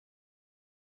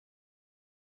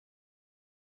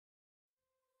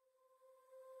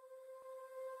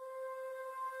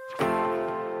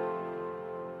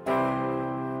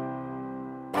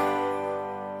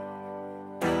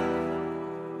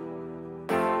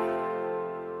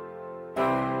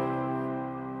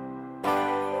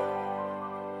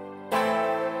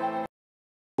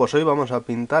Pues hoy vamos a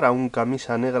pintar a un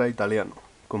camisa negra italiano.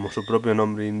 Como su propio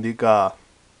nombre indica,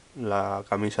 la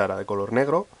camisa era de color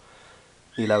negro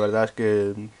y la verdad es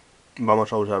que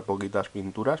vamos a usar poquitas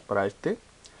pinturas para este.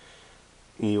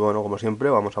 Y bueno, como siempre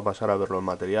vamos a pasar a ver los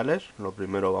materiales. Lo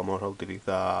primero vamos a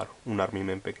utilizar un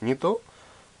armimen pequeñito.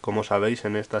 Como sabéis,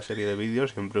 en esta serie de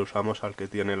vídeos siempre usamos al que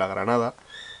tiene la granada,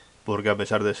 porque a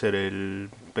pesar de ser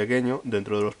el pequeño,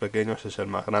 dentro de los pequeños es el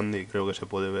más grande y creo que se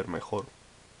puede ver mejor.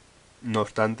 No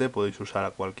obstante, podéis usar a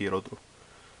cualquier otro.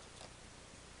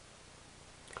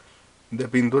 De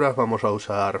pinturas vamos a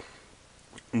usar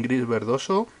gris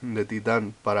verdoso de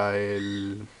titán para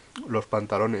los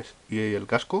pantalones y el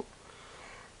casco,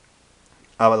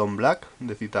 Abaddon Black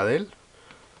de Citadel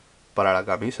para la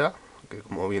camisa, que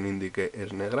como bien indiqué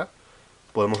es negra.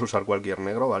 Podemos usar cualquier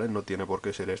negro, ¿vale? No tiene por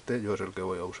qué ser este, yo es el que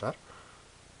voy a usar.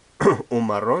 Un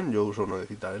marrón, yo uso uno de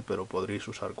Citadel, pero podréis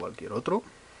usar cualquier otro.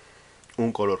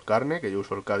 Un color carne, que yo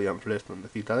uso el Cadian Fleston de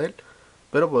Citadel,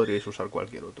 pero podríais usar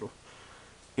cualquier otro.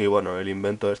 Y bueno, el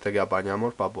invento este que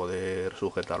apañamos para poder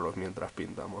sujetarlos mientras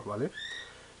pintamos, ¿vale?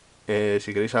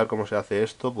 Si queréis saber cómo se hace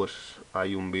esto, pues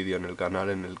hay un vídeo en el canal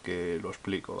en el que lo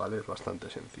explico, ¿vale? Es bastante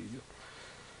sencillo.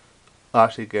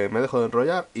 Así que me dejo de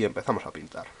enrollar y empezamos a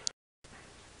pintar.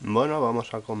 Bueno,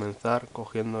 vamos a comenzar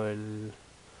cogiendo el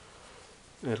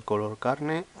color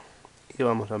carne y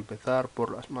vamos a empezar por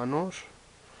las manos.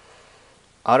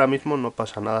 Ahora mismo no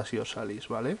pasa nada si os salís,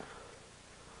 ¿vale?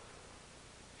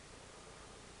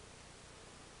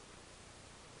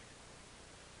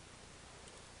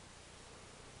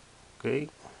 Ok.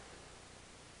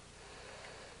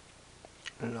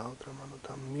 La otra mano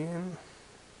también.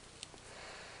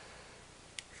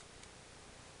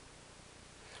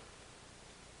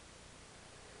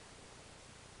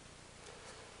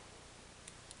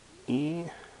 Y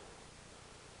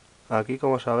aquí,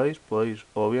 como sabéis, podéis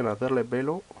o bien hacerle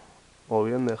pelo o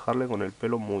bien dejarle con el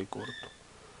pelo muy corto.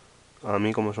 A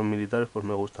mí, como son militares, pues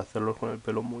me gusta hacerlos con el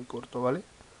pelo muy corto, ¿vale?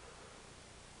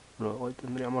 Luego ahí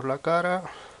tendríamos la cara,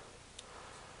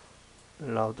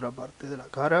 la otra parte de la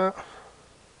cara,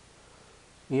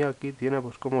 y aquí tiene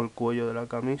pues como el cuello de la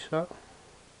camisa,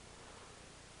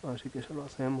 así que se lo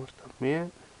hacemos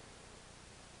también.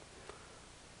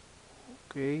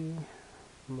 Ok,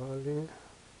 vale.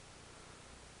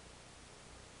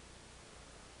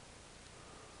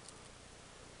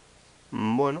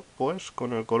 Bueno, pues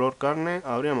con el color carne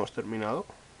habríamos terminado.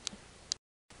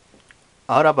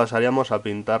 Ahora pasaríamos a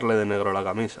pintarle de negro la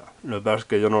camisa. Lo que pasa es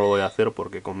que yo no lo voy a hacer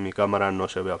porque con mi cámara no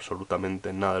se ve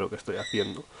absolutamente nada de lo que estoy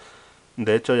haciendo.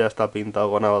 De hecho ya está pintado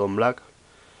con Abaddon Black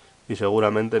y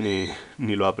seguramente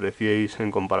ni lo apreciéis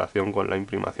en comparación con la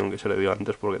imprimación que se le dio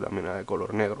antes, porque también era de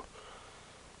color negro.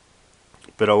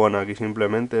 Pero bueno, aquí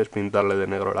simplemente es pintarle de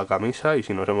negro la camisa y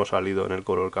si nos hemos salido en el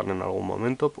color carne en algún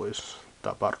momento, pues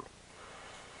taparlo.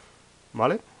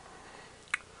 ¿Vale?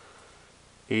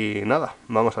 Y nada,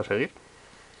 vamos a seguir.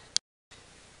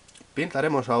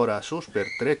 Pintaremos ahora sus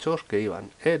pertrechos, que iban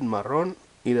en marrón,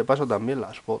 y de paso también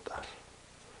las botas.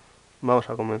 Vamos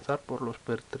a comenzar por los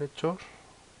pertrechos,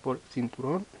 por el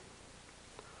cinturón.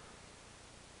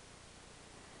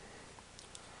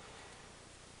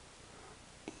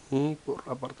 Y por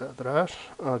la parte de atrás,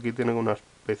 aquí tienen una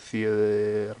especie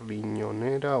de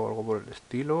riñonera o algo por el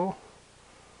estilo.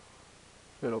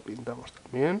 Se lo pintamos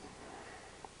también.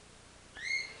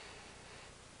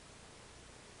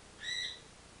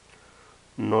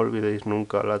 No olvidéis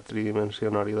nunca la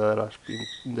tridimensionalidad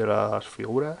de las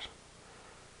figuras.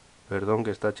 Perdón que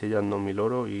está chillando mi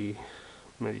loro y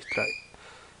me distrae.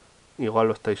 Igual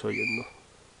lo estáis oyendo.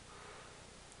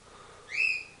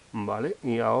 Vale,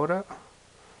 y ahora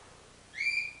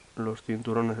los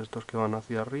cinturones estos que van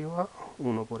hacia arriba.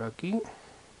 Uno por aquí.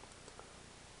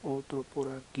 Otro por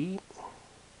aquí.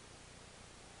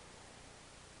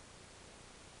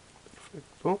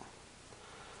 Perfecto.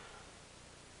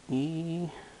 Y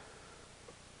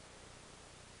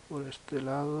por este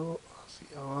lado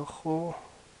hacia abajo.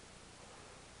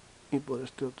 Y por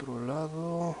este otro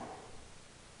lado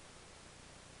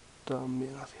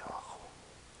también hacia abajo.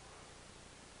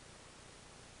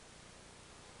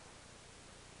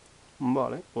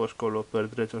 Vale, pues con los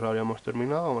pertrechos habríamos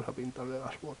terminado. Vamos a pintarle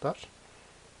las botas.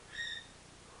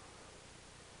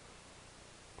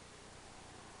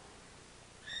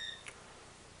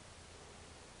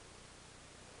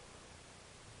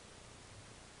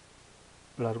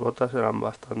 Las botas eran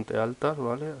bastante altas,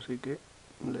 ¿vale? Así que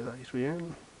le dais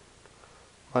bien.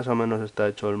 Más o menos está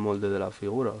hecho el molde de la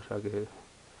figura, o sea que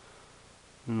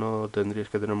no tendríais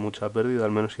que tener mucha pérdida,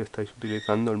 al menos si estáis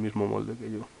utilizando el mismo molde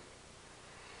que yo.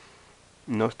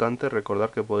 No obstante,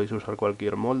 recordad que podéis usar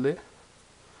cualquier molde,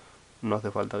 no hace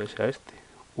falta que sea este.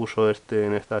 uso este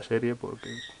en esta serie porque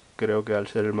creo que al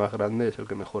ser el más grande es el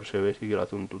que mejor se ve si quiero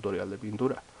hacer un tutorial de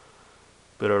pintura.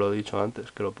 Pero lo he dicho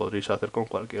antes, que lo podréis hacer con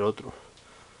cualquier otro.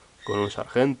 Con un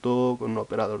sargento, con un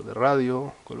operador de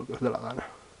radio, con lo que os dé la gana.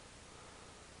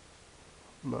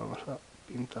 Vamos a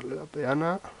pintarle la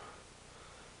peana.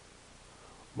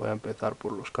 Voy a empezar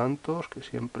por los cantos, que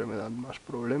siempre me dan más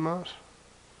problemas.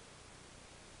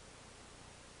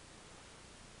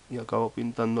 Y acabo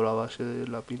pintando la base de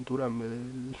la pintura en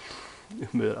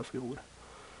vez de la figura.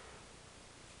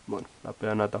 Bueno, la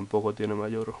peana tampoco tiene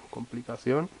mayor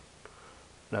complicación.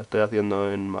 La estoy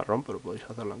haciendo en marrón, pero podéis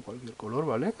hacerla en cualquier color,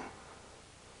 ¿vale?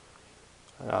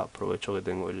 Ahora aprovecho que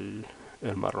tengo el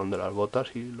marrón de las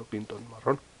botas y lo pinto en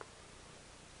marrón.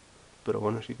 Pero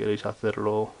bueno, si queréis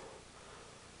hacerlo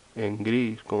en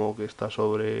gris, como que está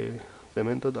sobre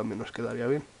cemento, también os quedaría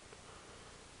bien.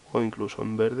 O incluso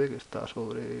en verde, que está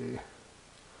sobre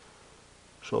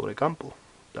campo,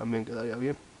 también quedaría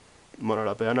bien. Bueno,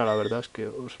 la peana la verdad es que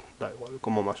os da igual,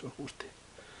 como más os guste.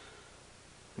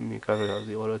 En mi caso ya os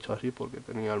digo, lo he hecho así porque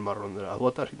tenía el marrón de las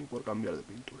botas y ni por cambiar de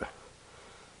pintura.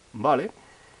 Vale,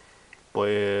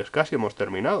 pues casi hemos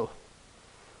terminado.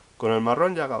 Con el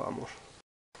marrón ya acabamos.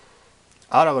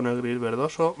 Ahora con el gris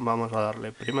verdoso vamos a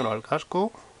darle primero al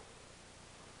casco,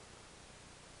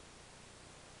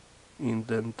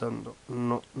 intentando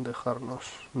no dejarnos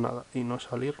nada y no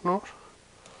salirnos.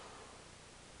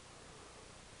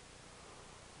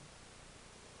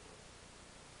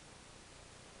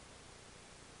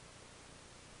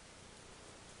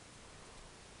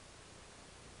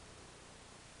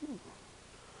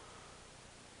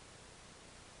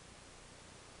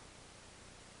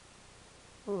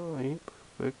 Ahí,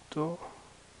 perfecto.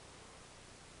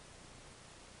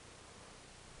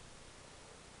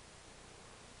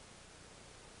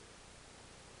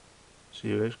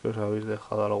 Si veis que os habéis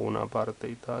dejado alguna parte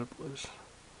y tal, pues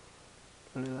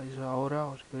le dais ahora,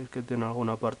 o si veis que tiene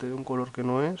alguna parte de un color que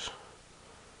no es,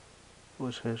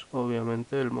 pues es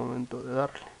obviamente el momento de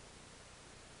darle.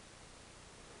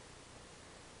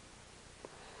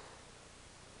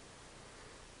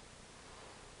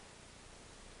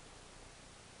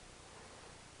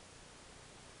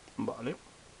 Vale.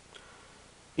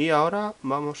 Y ahora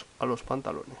vamos a los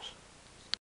pantalones.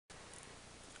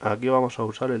 Aquí vamos a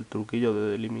usar el truquillo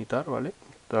de delimitar, ¿vale?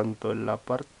 Tanto en la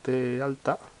parte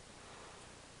alta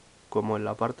como en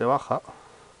la parte baja.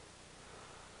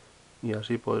 Y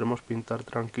así podremos pintar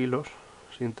tranquilos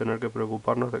sin tener que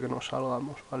preocuparnos de que nos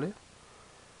salgamos, ¿vale?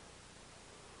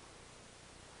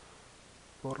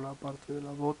 Por la parte de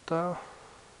la bota.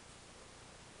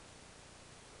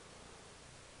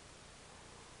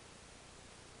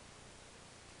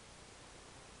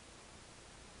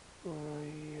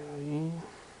 Ahí, ahí.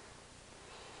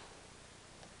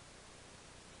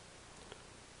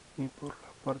 Y por la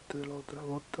parte de la otra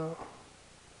bota.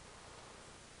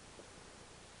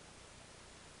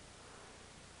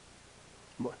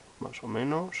 Bueno, más o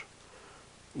menos.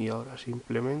 Y ahora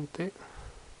simplemente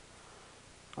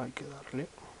hay que darle.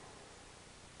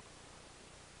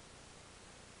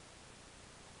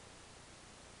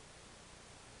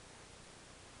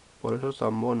 Por eso es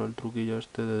tan bueno el truquillo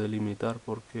este de delimitar,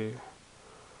 porque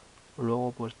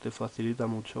luego pues te facilita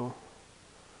mucho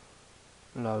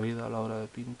la vida a la hora de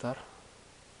pintar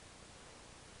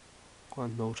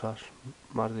cuando usas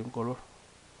más de un color,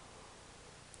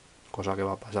 cosa que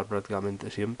va a pasar prácticamente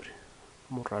siempre.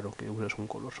 Muy raro que uses un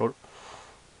color solo.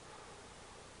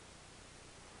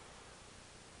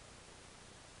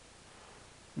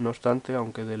 No obstante,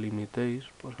 aunque delimitéis,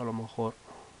 pues a lo mejor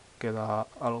queda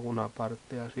alguna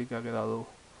parte así que ha quedado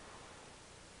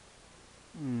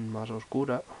más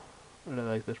oscura, le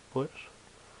dais después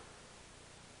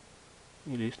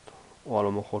y listo. O a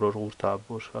lo mejor os gusta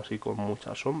pues así con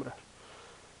muchas sombras.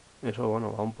 Eso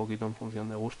bueno, va un poquito en función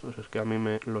de gustos. Es que a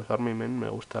mí los Army Men me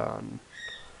gustan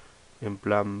en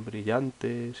plan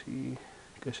brillantes y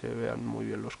que se vean muy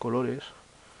bien los colores.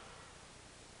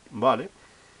 Vale,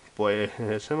 pues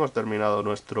hemos terminado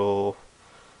nuestro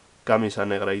Camisa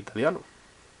Negra Italiano.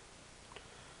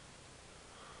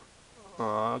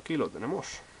 Aquí lo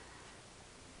tenemos.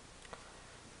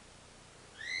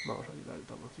 Vamos a quitar el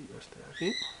taponcillo este de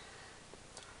aquí.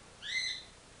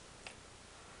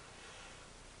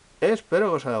 Espero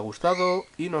que os haya gustado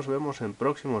y nos vemos en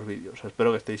próximos vídeos.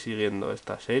 Espero que estéis siguiendo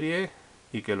esta serie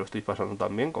y que lo estéis pasando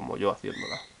tan bien como yo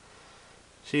haciéndola.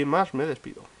 Sin más, me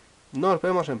despido. Nos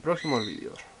vemos en próximos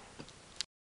vídeos.